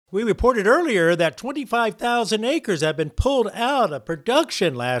We reported earlier that 25,000 acres have been pulled out of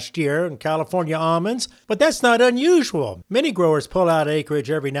production last year in California almonds, but that's not unusual. Many growers pull out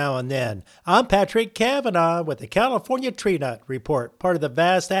acreage every now and then. I'm Patrick Cavanaugh with the California Tree Nut Report, part of the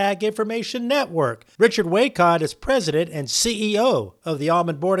Vast Ag Information Network. Richard Waycott is president and CEO of the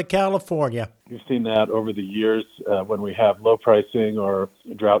Almond Board of California. You've seen that over the years when we have low pricing or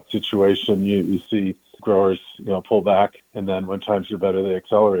a drought situation, you see growers pull back, and then when times are better, they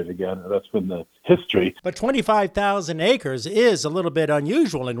accelerate again. That's been the history. But 25,000 acres is a little bit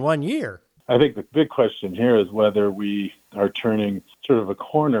unusual in 1 year. I think the big question here is whether we are turning sort of a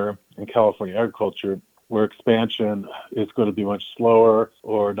corner in California agriculture where expansion is going to be much slower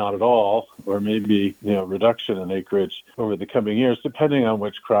or not at all, or maybe reduction in acreage over the coming years, depending on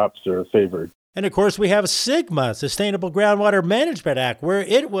which crops are favored. And of course, we have SGMA, Sustainable Groundwater Management Act, where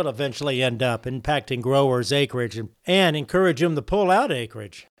it will eventually end up impacting growers' acreage and encourage them to pull out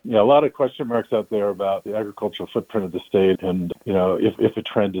acreage. Yeah, a lot of question marks out there about the agricultural footprint of the state and, if a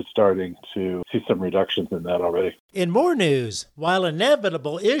trend is starting to see some reductions in that already. In more news, while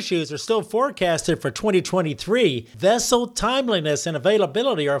inevitable issues are still forecasted for 2023, vessel timeliness and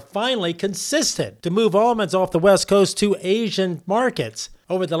availability are finally consistent to move almonds off the West Coast to Asian markets.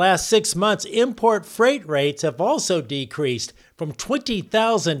 Over the last 6 months, import freight rates have also decreased from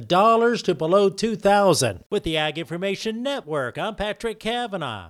 $20,000 to below $2,000. With the Ag Information Network, I'm Patrick Cavanaugh.